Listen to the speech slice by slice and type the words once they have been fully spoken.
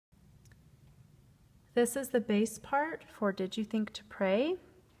This is the bass part for Did You Think to Pray?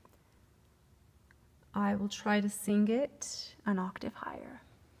 I will try to sing it an octave higher.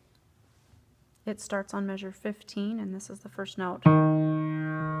 It starts on measure 15, and this is the first note.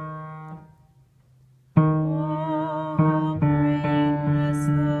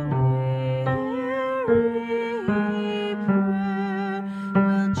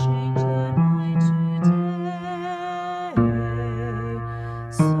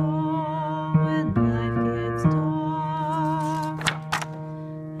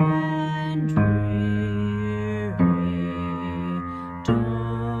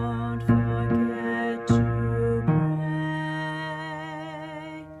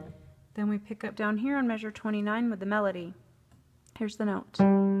 Then we pick up down here on measure 29 with the melody. Here's the note. When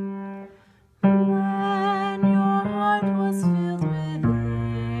your heart was filled with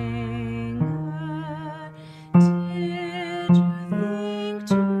anger, did you think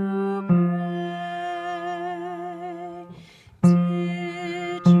to pray?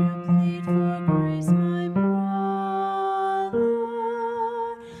 Did you plead for grace, my brother,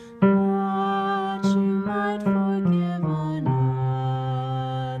 that you might forgive another?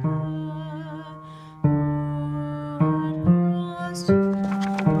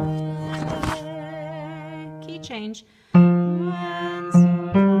 Key change. When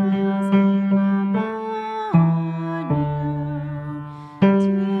sorrows came upon you, did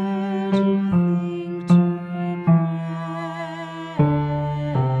you think to pray?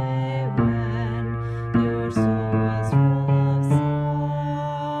 When your soul was full of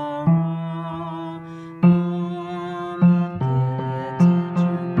sorrow, balm of Gilead did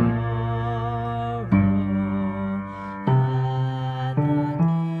you borrow at the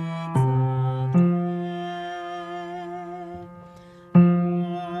gates of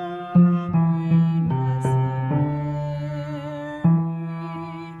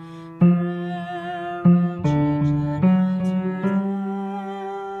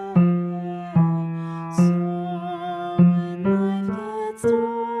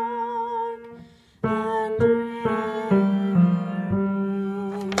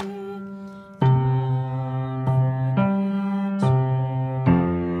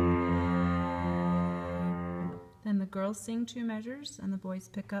Then the girls sing 2 measures and the boys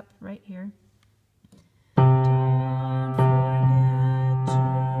pick up right here.